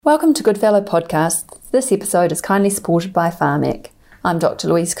Welcome to Goodfellow Podcast. This episode is kindly supported by Pharmec. I'm Dr.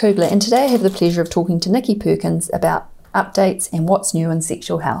 Louise Kugler, and today I have the pleasure of talking to Nicky Perkins about updates and what's new in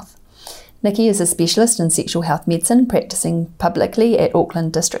sexual health. Nicky is a specialist in sexual health medicine, practicing publicly at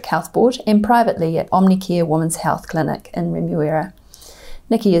Auckland District Health Board and privately at Omnicare Women's Health Clinic in Remuera.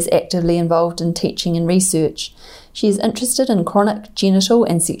 Nicky is actively involved in teaching and research. She is interested in chronic genital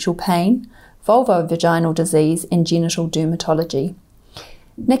and sexual pain, vulvovaginal disease, and genital dermatology.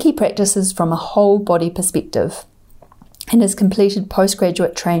 Nicky practices from a whole body perspective and has completed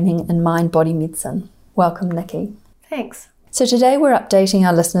postgraduate training in mind-body medicine. Welcome, Nicky. Thanks. So today we're updating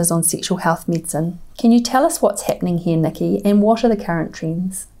our listeners on sexual health medicine. Can you tell us what's happening here, Nicky, and what are the current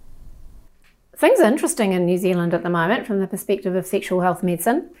trends? Things are interesting in New Zealand at the moment from the perspective of sexual health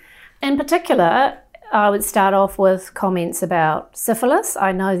medicine. In particular, I would start off with comments about syphilis.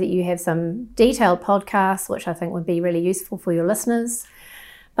 I know that you have some detailed podcasts, which I think would be really useful for your listeners.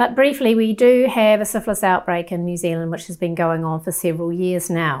 But briefly, we do have a syphilis outbreak in New Zealand, which has been going on for several years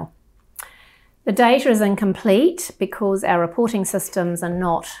now. The data is incomplete because our reporting systems are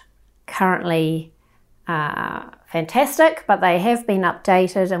not currently fantastic, but they have been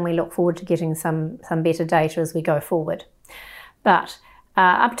updated and we look forward to getting some better data as we go forward. But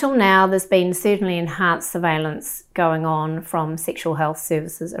up till now, there's been certainly enhanced surveillance going on from sexual health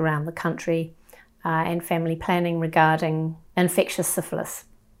services around the country and family planning regarding infectious syphilis.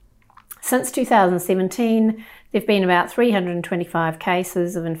 Since 2017, there have been about 325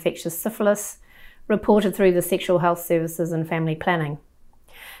 cases of infectious syphilis reported through the sexual health services and family planning.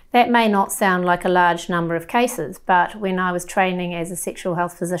 That may not sound like a large number of cases, but when I was training as a sexual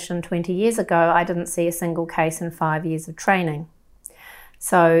health physician 20 years ago, I didn't see a single case in 5 years of training.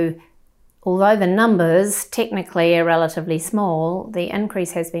 So, although the numbers technically are relatively small, the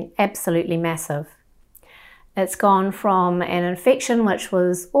increase has been absolutely massive. It's gone from an infection which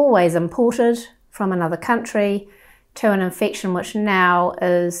was always imported from another country to an infection which now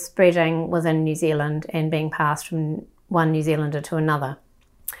is spreading within New Zealand and being passed from one New Zealander to another.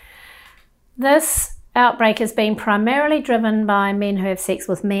 This outbreak has been primarily driven by men who have sex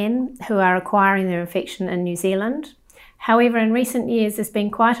with men who are acquiring their infection in New Zealand. However, in recent years, there's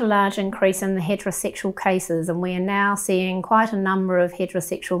been quite a large increase in the heterosexual cases, and we are now seeing quite a number of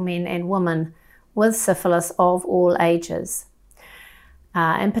heterosexual men and women with syphilis of all ages.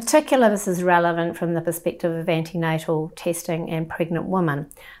 In particular, this is relevant from the perspective of antenatal testing and pregnant women.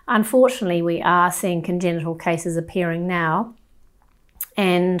 Unfortunately, we are seeing congenital cases appearing now,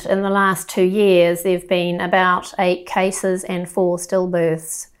 and in the last 2 years, there have been about 8 cases and 4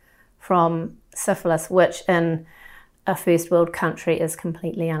 stillbirths from syphilis, which in a first world country is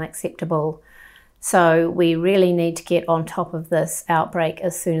completely unacceptable. So we really need to get on top of this outbreak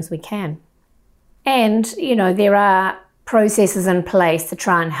as soon as we can. And, there are processes in place to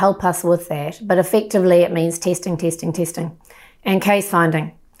try and help us with that, but effectively it means testing, and case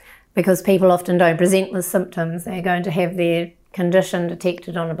finding, because people often don't present with symptoms. They're going to have their condition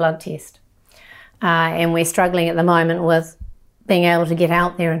detected on a blood test. And we're struggling at the moment with being able to get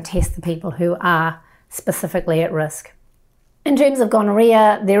out there and test the people who are specifically at risk. In terms of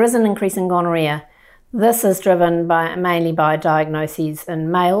gonorrhea, there is an increase in gonorrhea. This is driven mainly by diagnoses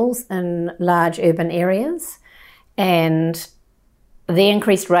in males in large urban areas, and the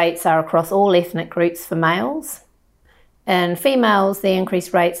increased rates are across all ethnic groups for males. In females, the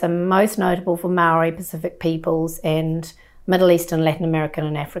increased rates are most notable for Maori, Pacific peoples, and Middle Eastern, Latin American,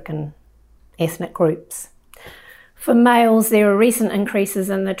 and African ethnic groups. For males, there are recent increases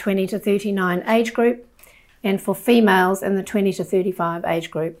in the 20 to 39 age group, and for females in the 20 to 35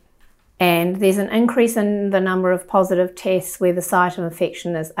 age group. And there's an increase in the number of positive tests where the site of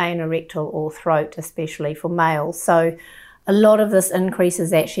infection is anorectal or throat, especially for males. So a lot of this increase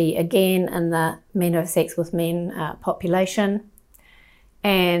is actually, again, in the men who have sex with men population.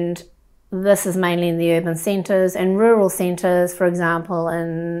 And this is mainly in the urban centres. In rural centres, for example,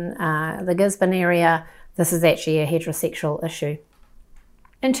 in the Gisborne area, this is actually a heterosexual issue.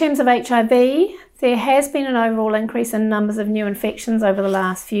 In terms of HIV, there has been an overall increase in numbers of new infections over the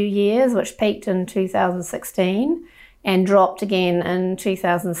last few years, which peaked in 2016 and dropped again in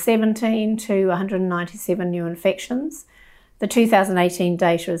 2017 to 197 new infections. The 2018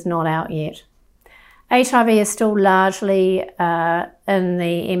 data is not out yet. HIV is still largely in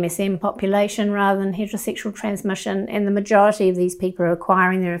the MSM population rather than heterosexual transmission, and the majority of these people are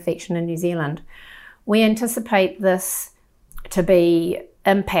acquiring their infection in New Zealand. We anticipate this to be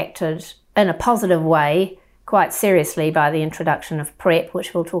impacted in a positive way quite seriously by the introduction of PrEP,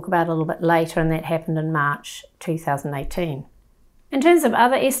 which we'll talk about a little bit later, and that happened in March 2018. In terms of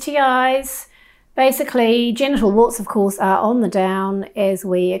other STIs, Basically, genital warts, of course, are on the down, as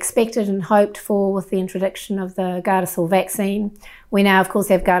we expected and hoped for with the introduction of the Gardasil vaccine. We now, of course,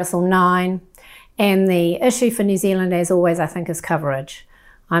 have Gardasil 9, and the issue for New Zealand, as always, I think, is coverage.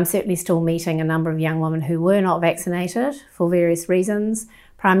 I'm certainly still meeting a number of young women who were not vaccinated for various reasons,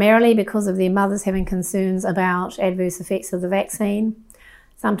 primarily because of their mothers having concerns about adverse effects of the vaccine,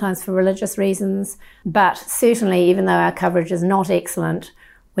 sometimes for religious reasons. But certainly, even though our coverage is not excellent,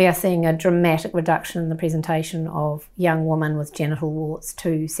 we are seeing a dramatic reduction in the presentation of young women with genital warts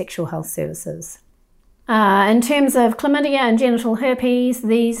to sexual health services. In terms of chlamydia and genital herpes,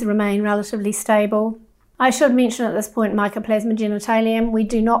 these remain relatively stable. I should mention at this point Mycoplasma genitalium. We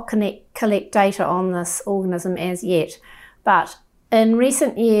do not collect data on this organism as yet, but in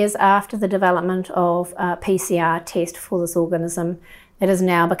recent years, after the development of a PCR test for this organism, it is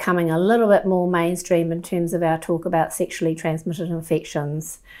now becoming a little bit more mainstream in terms of our talk about sexually transmitted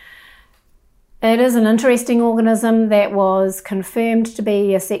infections. It is an interesting organism that was confirmed to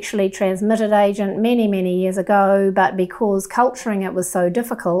be a sexually transmitted agent many, many years ago, but because culturing it was so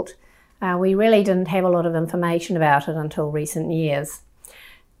difficult, we really didn't have a lot of information about it until recent years.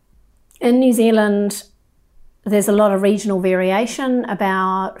 In New Zealand, there's a lot of regional variation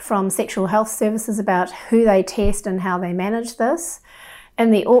from sexual health services about who they test and how they manage this.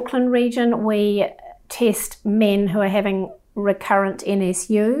 In the Auckland region, we test men who are having recurrent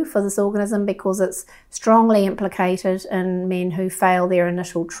NSU for this organism because it's strongly implicated in men who fail their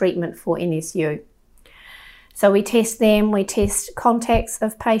initial treatment for NSU. So we test them, we test contacts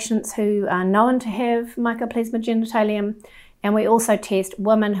of patients who are known to have Mycoplasma genitalium, and we also test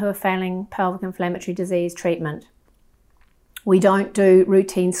women who are failing pelvic inflammatory disease treatment. We don't do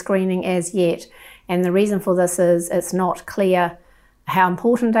routine screening as yet, and the reason for this is it's not clear how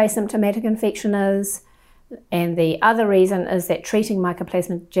important asymptomatic infection is, and the other reason is that treating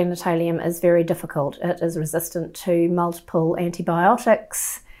Mycoplasma genitalium is very difficult. It is resistant to multiple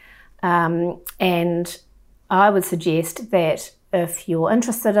antibiotics, and I would suggest that if you're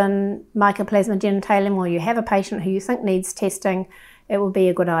interested in Mycoplasma genitalium or you have a patient who you think needs testing, it would be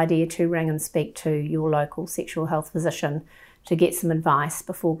a good idea to ring and speak to your local sexual health physician to get some advice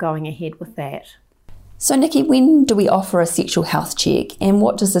before going ahead with that. So Nicky, when do we offer a sexual health check, and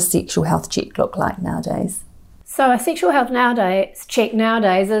what does a sexual health check look like nowadays? So a sexual health check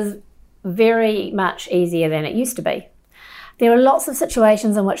nowadays is very much easier than it used to be. There are lots of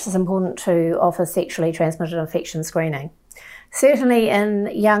situations in which it's important to offer sexually transmitted infection screening. Certainly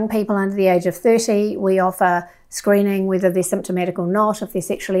in young people under the age of 30, we offer screening whether they're symptomatic or not if they're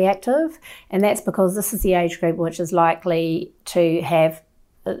sexually active, and that's because this is the age group which is likely to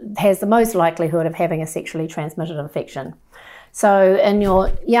has the most likelihood of having a sexually transmitted infection. So in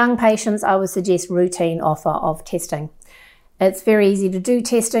your young patients, I would suggest routine offer of testing. It's very easy to do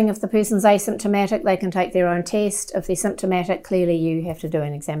testing. If the person's asymptomatic, they can take their own test. If they're symptomatic, clearly you have to do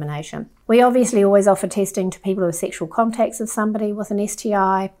an examination. We obviously always offer testing to people who have sexual contacts of somebody with an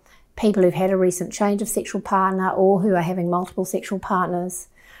STI, people who've had a recent change of sexual partner or who are having multiple sexual partners,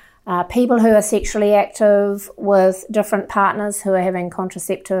 people who are sexually active with different partners who are having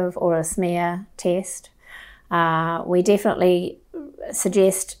contraceptive or a smear test. We definitely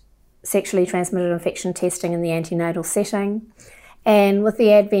suggest sexually transmitted infection testing in the antenatal setting. And with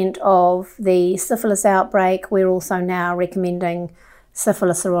the advent of the syphilis outbreak, we're also now recommending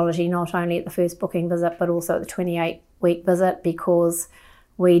syphilis serology not only at the first booking visit but also at the 28-week visit, because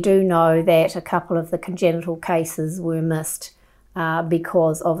we do know that a couple of the congenital cases were missed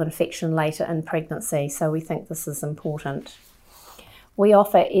because of infection later in pregnancy, so we think this is important. We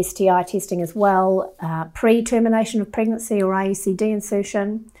offer STI testing as well, pre-termination of pregnancy or IUCD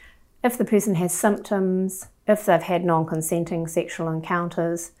insertion, if the person has symptoms, if they've had non-consenting sexual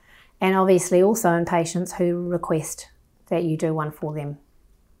encounters, and obviously also in patients who request that you do one for them.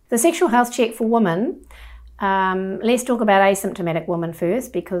 The sexual health check for women, let's talk about asymptomatic women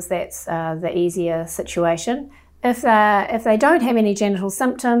first, because that's the easier situation. If they don't have any genital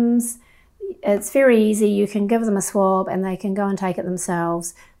symptoms, it's very easy. You can give them a swab and they can go and take it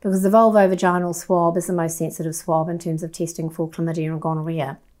themselves, because the vulvovaginal swab is the most sensitive swab in terms of testing for chlamydia and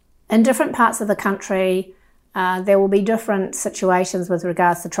gonorrhea. In different parts of the country, there will be different situations with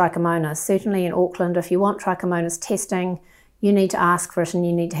regards to trichomonas. Certainly in Auckland, if you want trichomonas testing, you need to ask for it and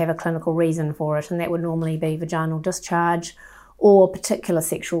you need to have a clinical reason for it, and that would normally be vaginal discharge or particular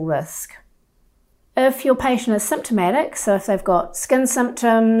sexual risk. If your patient is symptomatic, so if they've got skin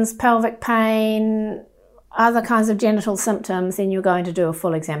symptoms, pelvic pain, other kinds of genital symptoms, then you're going to do a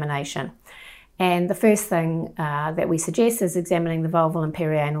full examination. And the first thing that we suggest is examining the vulval and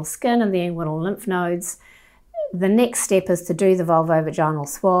perianal skin and the inguinal lymph nodes. the next step is to do the vulvovaginal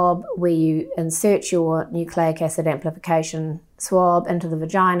swab, where you insert your nucleic acid amplification swab into the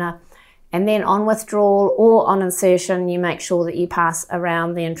vagina, and then on withdrawal or on insertion, you make sure that you pass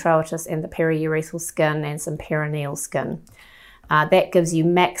around the introitus and the periurethral skin and some perineal skin. That gives you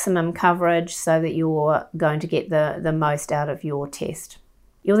maximum coverage so that you're going to get the most out of your test.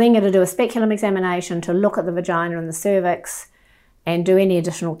 You're then going to do a speculum examination to look at the vagina and the cervix and do any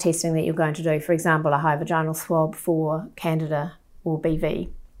additional testing that you're going to do, for example, a high vaginal swab for Candida or BV,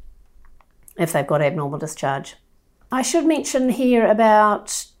 if they've got abnormal discharge. I should mention here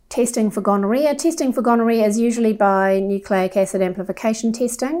about testing for gonorrhea. Testing for gonorrhea is usually by nucleic acid amplification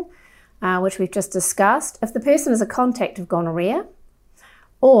testing, which we've just discussed. If the person is a contact of gonorrhea,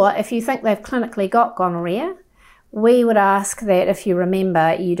 or if you think they've clinically got gonorrhea, we would ask that, if you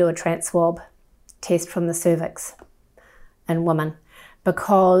remember, you do a trans swab test from the cervix in women,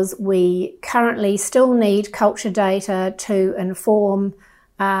 because we currently still need culture data to inform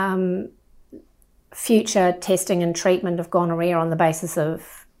future testing and treatment of gonorrhea on the basis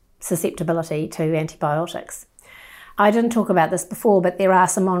of susceptibility to antibiotics. I didn't talk about this before, but there are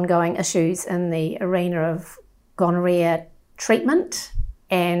some ongoing issues in the arena of gonorrhea treatment,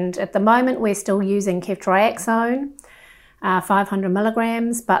 and at the moment we're still using ceftriaxone, 500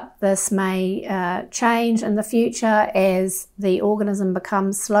 milligrams, but this may change in the future as the organism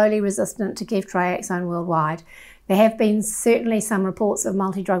becomes slowly resistant to ceftriaxone worldwide. There have been certainly some reports of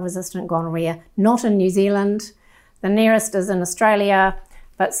multi-drug resistant gonorrhea, not in New Zealand. The nearest is in Australia,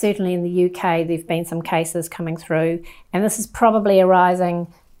 but certainly in the UK there have been some cases coming through, and this is probably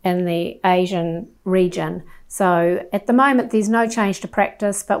arising in the Asian region. So at the moment there's no change to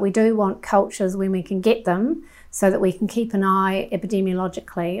practice, but we do want cultures when we can get them so that we can keep an eye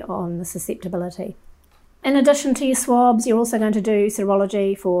epidemiologically on the susceptibility. In addition to your swabs, you're also going to do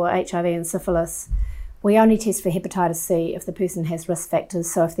serology for HIV and syphilis. We only test for hepatitis C if the person has risk factors,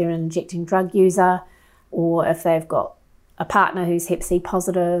 so if they're an injecting drug user, or if they've got a partner who's hep C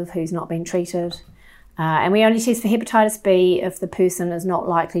positive, who's not been treated. And we only test for hepatitis B if the person is not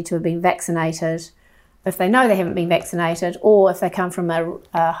likely to have been vaccinated, if they know they haven't been vaccinated, or if they come from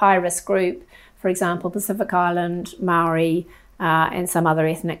a high-risk group, for example, Pacific Island, Maori, and some other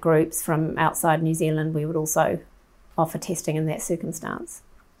ethnic groups from outside New Zealand. We would also offer testing in that circumstance.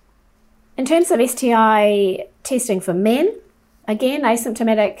 In terms of STI testing for men, again,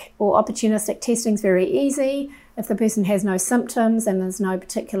 asymptomatic or opportunistic testing is very easy. If the person has no symptoms and there's no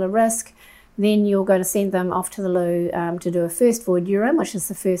particular risk, then you're going to send them off to the loo to do a first void urine, which is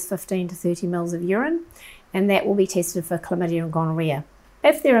the first 15 to 30 mils of urine, and that will be tested for chlamydia and gonorrhea.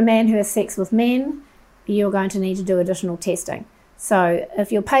 If they're a man who has sex with men, you're going to need to do additional testing. So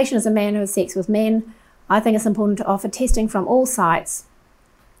if your patient is a man who has sex with men, I think it's important to offer testing from all sites,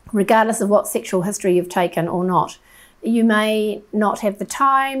 regardless of what sexual history you've taken or not. You may not have the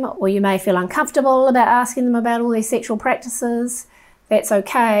time, or you may feel uncomfortable about asking them about all their sexual practices. That's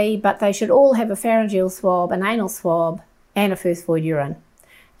okay, but they should all have a pharyngeal swab, an anal swab, and a first void urine.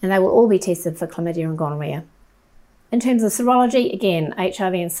 And they will all be tested for chlamydia and gonorrhea. In terms of serology, again,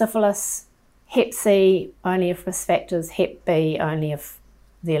 HIV and syphilis, hep C only if risk factors, hep B only if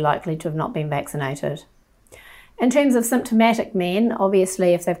they're likely to have not been vaccinated. In terms of symptomatic men,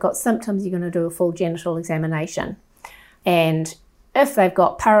 obviously if they've got symptoms, you're going to do a full genital examination. And if they've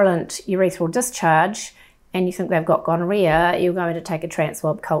got purulent urethral discharge and you think they've got gonorrhea, you're going to take a trans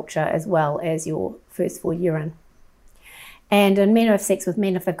swab culture as well as your first void urine. And in men who have sex with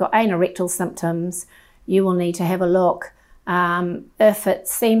men, if they've got anorectal symptoms, you will need to have a look. If it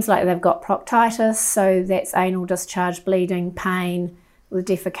seems like they've got proctitis, so that's anal discharge, bleeding, pain with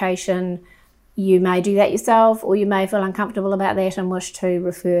defecation, you may do that yourself, or you may feel uncomfortable about that and wish to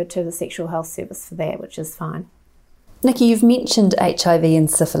refer to the sexual health service for that, which is fine. Nicky, you've mentioned HIV and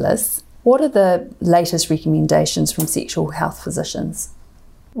syphilis. What are the latest recommendations from sexual health physicians?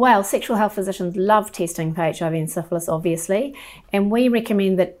 Well, sexual health physicians love testing for HIV and syphilis, obviously, and we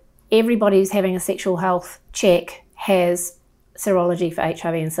recommend that everybody who's having a sexual health check has serology for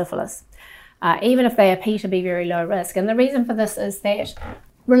HIV and syphilis, even if they appear to be very low risk. And the reason for this is that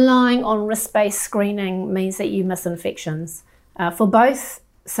relying on risk-based screening means that you miss infections for both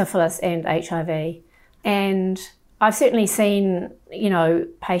syphilis and HIV. And I've certainly seen,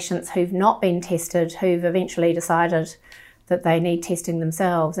 patients who've not been tested who've eventually decided that they need testing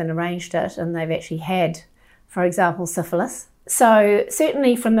themselves and arranged it, and they've actually had, for example, syphilis. So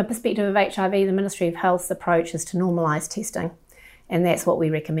certainly from the perspective of HIV, the Ministry of Health's approach is to normalise testing, and that's what we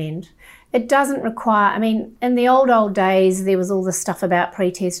recommend. It doesn't require, in the old days, there was all this stuff about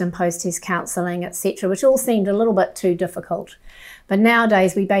pre-test and post-test counselling, etc., which all seemed a little bit too difficult. But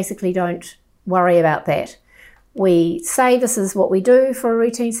nowadays, we basically don't worry about that. We say this is what we do for a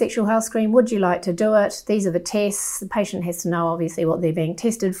routine sexual health screen. Would you like to do it? These are the tests. The patient has to know obviously what they're being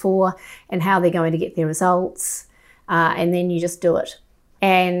tested for and how they're going to get their results, and then you just do it.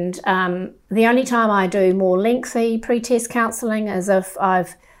 And the only time I do more lengthy pre-test counselling is if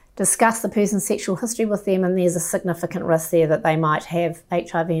I've discussed the person's sexual history with them and there's a significant risk there that they might have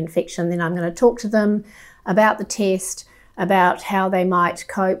HIV infection. Then I'm going to talk to them about the test, about how they might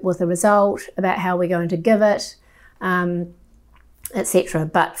cope with the result, about how we're going to give it, etc.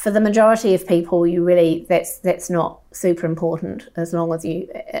 But for the majority of people, you really that's not super important as long as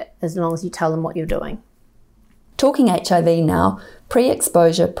you tell them what you're doing. Talking HIV now,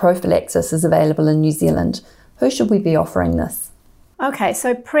 pre-exposure prophylaxis is available in New Zealand. Who should we be offering this? Okay,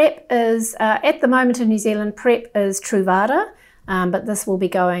 so PrEP is, at the moment in New Zealand, PrEP is Truvada, but this will be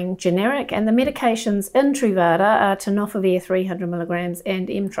going generic. And the medications in Truvada are tenofovir 300 milligrams and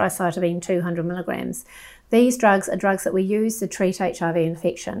emtricitabine 200 milligrams. These drugs are drugs that we use to treat HIV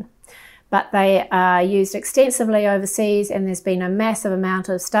infection, but they are used extensively overseas, and there's been a massive amount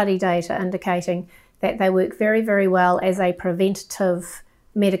of study data indicating that they work very, very well as a preventative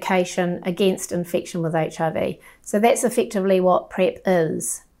medication against infection with HIV. So that's effectively what PrEP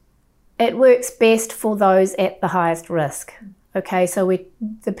is. It works best for those at the highest risk. Okay, so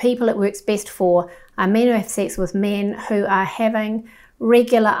the people it works best for are men who have sex with men who are having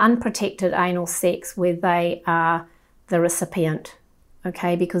regular unprotected anal sex where they are the recipient.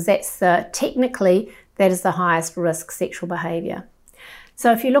 Okay, because technically that is the highest risk sexual behaviour.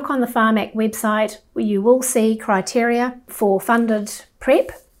 So if you look on the Pharmac website, you will see criteria for funded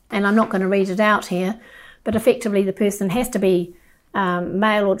PrEP, and I'm not going to read it out here, but effectively the person has to be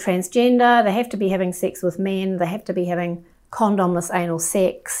male or transgender, they have to be having sex with men, they have to be having condomless anal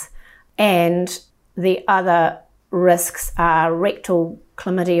sex, and the other risks are rectal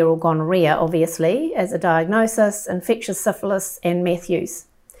chlamydia or gonorrhea, obviously, as a diagnosis, infectious syphilis, and meth use.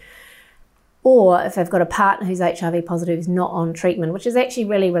 Or if they've got a partner who's HIV positive who's not on treatment, which is actually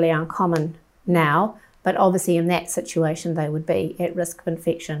really, really uncommon now, but obviously in that situation they would be at risk of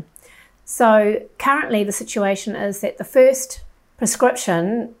infection. So currently the situation is that the first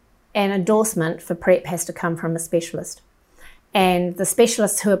prescription and endorsement for PrEP has to come from a specialist. And the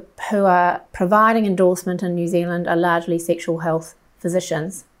specialists who are providing endorsement in New Zealand are largely sexual health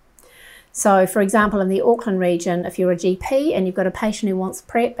physicians. So, for example, in the Auckland region, if you're a GP and you've got a patient who wants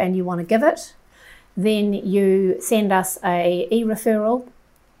PrEP and you want to give it, then you send us an e-referral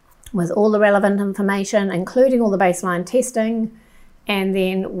with all the relevant information, including all the baseline testing, and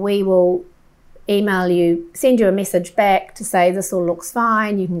then we will email you, send you a message back to say this all looks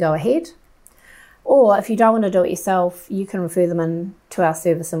fine, you can go ahead. Or if you don't want to do it yourself, you can refer them in to our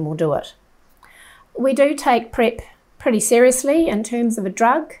service and we'll do it. We do take PrEP pretty seriously in terms of a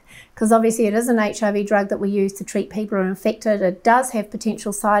drug, because obviously it is an HIV drug that we use to treat people who are infected. It does have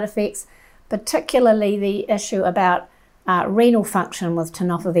potential side effects, particularly the issue about renal function with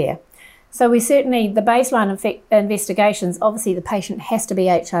tenofovir. So we certainly, the baseline investigations, obviously the patient has to be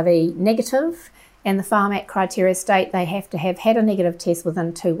HIV negative, and the Pharmac criteria state they have to have had a negative test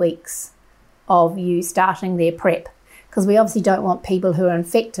within 2 weeks of you starting their PrEP, because we obviously don't want people who are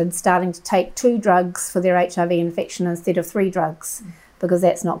infected starting to take 2 drugs for their HIV infection instead of 3 drugs, because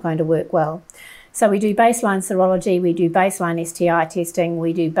that's not going to work well. So we do baseline serology, we do baseline STI testing,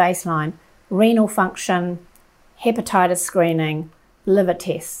 we do baseline renal function, hepatitis screening, liver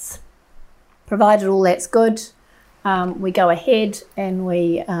tests. Provided all that's good, we go ahead and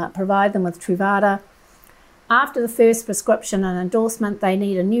we provide them with Truvada. After the first prescription and endorsement, they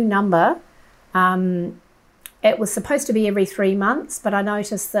need a new number. It was supposed to be every 3 months, but I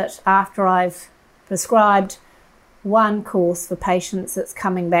noticed that after I've prescribed one course for patients, it's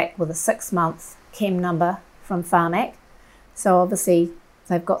coming back with a 6-month chem number from Pharmac. So obviously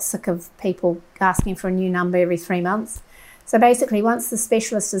they've got sick of people asking for a new number every 3 months. So basically once the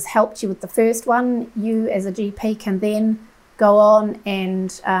specialist has helped you with the first one, you as a GP can then go on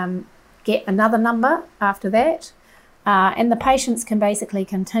and get another number after that. And the patients can basically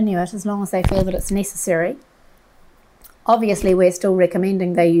continue it as long as they feel that it's necessary. Obviously, we're still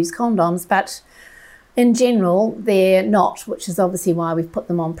recommending they use condoms, but in general, they're not, which is obviously why we've put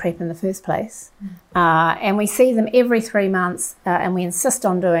them on PrEP in the first place. And we see them every 3 months, and we insist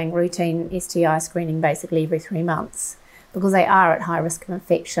on doing routine STI screening basically every 3 months, because they are at high risk of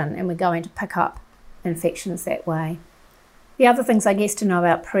infection, and we're going to pick up infections that way. The other things, I guess, to know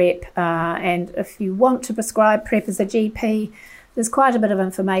about PrEP, and if you want to prescribe PrEP as a GP, there's quite a bit of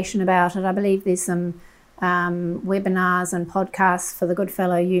information about it. I believe there's some webinars and podcasts for the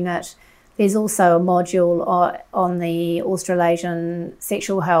Goodfellow unit. There's also a module on the Australasian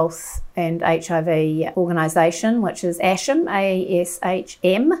Sexual Health and HIV organisation, which is ASHM,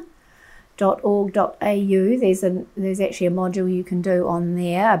 ASHM.org.au. There's actually a module you can do on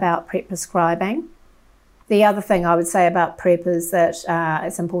there about PrEP prescribing. The other thing I would say about PrEP is that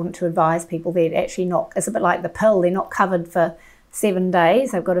it's important to advise people they're actually not, it's a bit like the pill, they're not covered for 7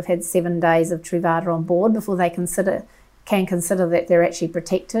 days. They've got to have had 7 days of Truvada on board before they can consider that they're actually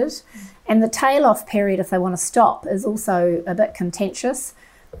protected. And the tail-off period, if they want to stop, is also a bit contentious.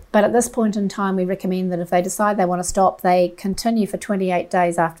 But at this point in time, we recommend that if they decide they want to stop, they continue for 28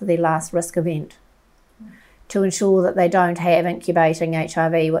 days after their last risk event to ensure that they don't have incubating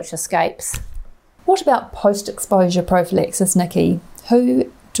HIV, which escapes. What about post-exposure prophylaxis, Nicky? Who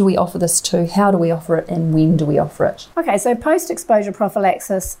do we offer this to? How do we offer it? And when do we offer it? Okay, so post-exposure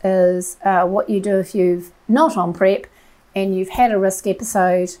prophylaxis is what you do if you've not on PrEP and you've had a risk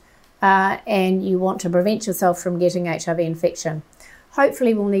episode and you want to prevent yourself from getting HIV infection.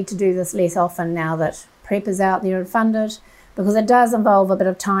 Hopefully we'll need to do this less often now that PrEP is out there and funded, because it does involve a bit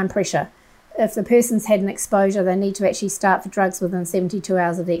of time pressure. If the person's had an exposure, they need to actually start the drugs within 72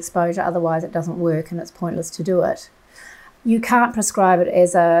 hours of the exposure, otherwise it doesn't work and it's pointless to do it. You can't prescribe it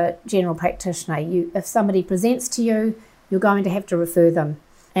as a general practitioner. If somebody presents to you, you're going to have to refer them.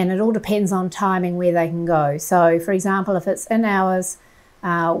 And it all depends on timing where they can go. So, for example, if it's in hours,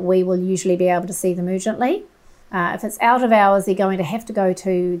 we will usually be able to see them urgently. If it's out of hours, they're going to have to go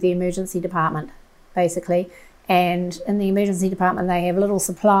to the emergency department, basically. And in the emergency department, they have little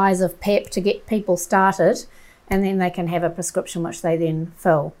supplies of PEP to get people started, and then they can have a prescription which they then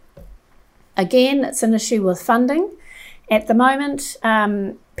fill. Again, it's an issue with funding. At the moment,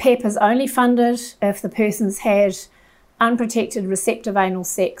 PEP is only funded if the person's had unprotected receptive anal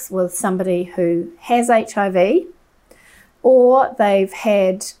sex with somebody who has HIV, or they've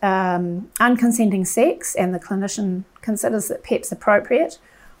had unconsenting sex and the clinician considers that PEP's appropriate,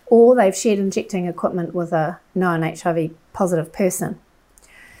 or they've shared injecting equipment with a known HIV positive person.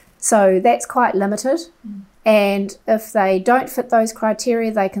 So that's quite limited. And if they don't fit those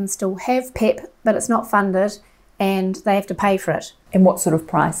criteria, they can still have PEP, but it's not funded and they have to pay for it. And what sort of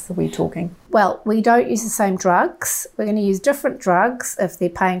price are we talking? Well, we don't use the same drugs. We're going to use different drugs if they're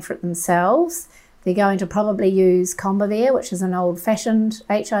paying for it themselves. They're going to probably use Combivir, which is an old-fashioned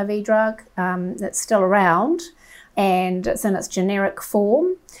HIV drug that's still around, and it's in its generic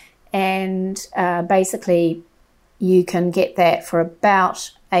form. And basically, you can get that for about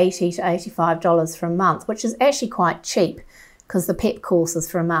 $80 to $85 for a month, which is actually quite cheap because the PEP course is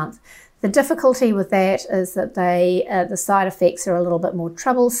for a month. The difficulty with that is that the side effects are a little bit more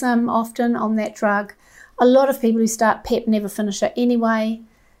troublesome often on that drug. A lot of people who start PEP never finish it anyway.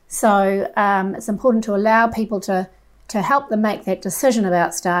 So it's important to allow people to help them make that decision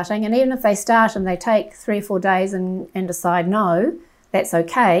about starting. And even if they start and they take 3 or 4 days and decide no, that's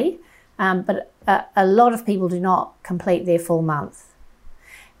okay. But a lot of people do not complete their full month.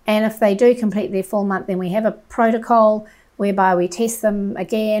 And if they do complete their full month, then we have a protocol whereby we test them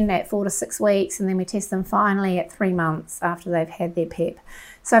again at 4 to 6 weeks, and then we test them finally at 3 months after they've had their PEP.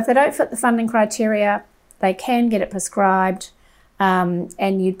 So if they don't fit the funding criteria, they can get it prescribed.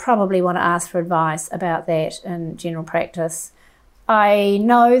 And you'd probably want to ask for advice about that in general practice. I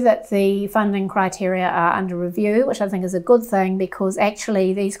know that the funding criteria are under review, which I think is a good thing, because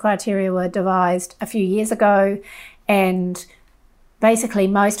actually these criteria were devised a few years ago, and basically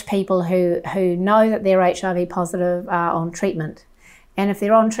most people who know that they're HIV positive are on treatment. And if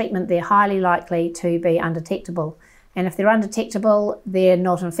they're on treatment, they're highly likely to be undetectable. And if they're undetectable, they're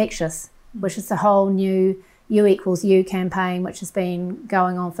not infectious, which is the whole new U=U campaign, which has been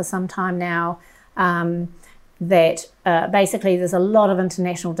going on for some time now, basically there's a lot of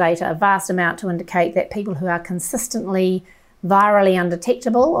international data, a vast amount, to indicate that people who are consistently virally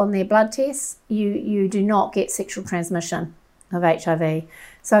undetectable on their blood tests, you do not get sexual transmission of HIV.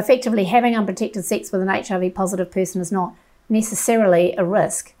 So effectively having unprotected sex with an HIV positive person is not necessarily a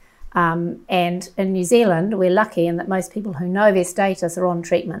risk. And in New Zealand, we're lucky in that most people who know their status are on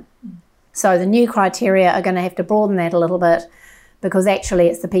treatment. So the new criteria are going to have to broaden that a little bit, because actually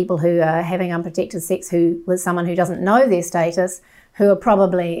it's the people who are having unprotected sex with someone who doesn't know their status who are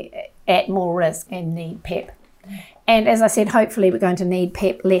probably at more risk and need PEP. And as I said, hopefully we're going to need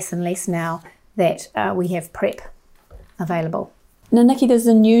PEP less and less now that we have PrEP available. Now, Nicky, there's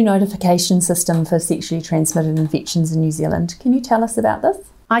a new notification system for sexually transmitted infections in New Zealand. Can you tell us about this?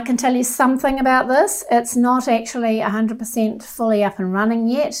 I can tell you something about this. It's not actually 100% fully up and running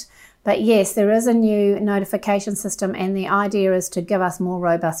yet. But yes, there is a new notification system, and the idea is to give us more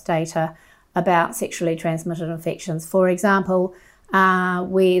robust data about sexually transmitted infections. For example,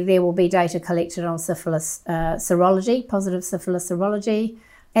 where there will be data collected on syphilis serology, positive syphilis serology.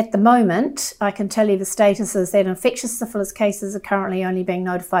 At the moment, I can tell you the status is that infectious syphilis cases are currently only being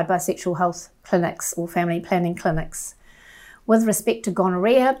notified by sexual health clinics or family planning clinics. With respect to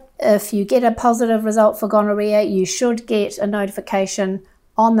gonorrhea, if you get a positive result for gonorrhea, you should get a notification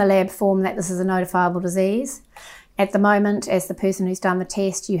on the lab form that this is a notifiable disease. At the moment, as the person who's done the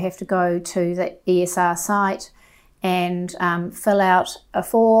test, you have to go to the ESR site and fill out a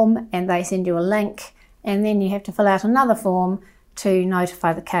form, and they send you a link, and then you have to fill out another form to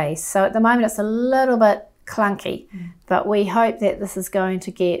notify the case. So at the moment it's a little bit clunky, but we hope that this is going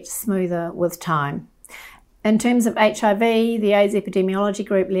to get smoother with time. In terms of HIV, the AIDS epidemiology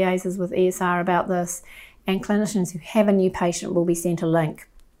group liaises with ESR about this, and clinicians who have a new patient will be sent a link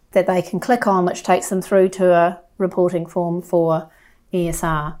that they can click on, which takes them through to a reporting form for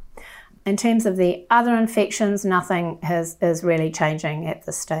ESR. In terms of the other infections, nothing is really changing at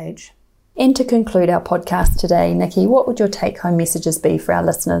this stage. And to conclude our podcast today, Nicky, what would your take-home messages be for our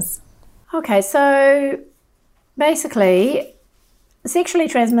listeners? Okay, so basically, sexually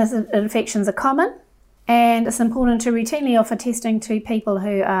transmitted infections are common, and it's important to routinely offer testing to people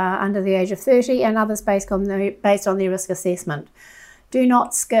who are under the age of 30 and others based on their risk assessment. Do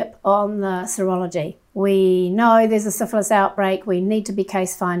not skip on the serology. We know there's a syphilis outbreak, we need to be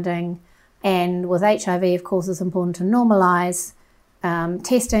case finding, and with HIV, of course, it's important to normalise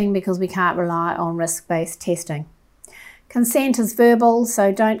testing because we can't rely on risk-based testing. Consent is verbal,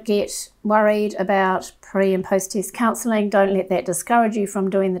 so don't get worried about pre- and post-test counselling. Don't let that discourage you from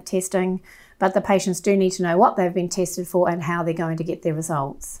doing the testing, but the patients do need to know what they've been tested for and how they're going to get their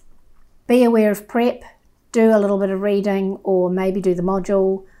results. Be aware of PrEP, do a little bit of reading or maybe do the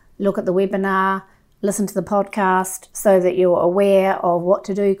module, look at the webinar, listen to the podcast so that you're aware of what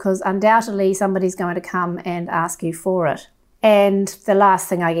to do, because undoubtedly somebody's going to come and ask you for it. And the last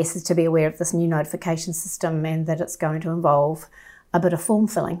thing, I guess, is to be aware of this new notification system and that it's going to involve a bit of form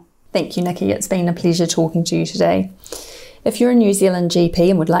filling. Thank you, Nicky. It's been a pleasure talking to you today. If you're a New Zealand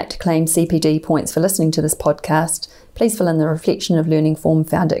GP and would like to claim CPD points for listening to this podcast, please fill in the Reflection of Learning form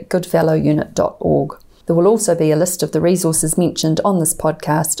found at goodfellowunit.org. There will also be a list of the resources mentioned on this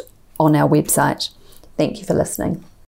podcast on our website. Thank you for listening.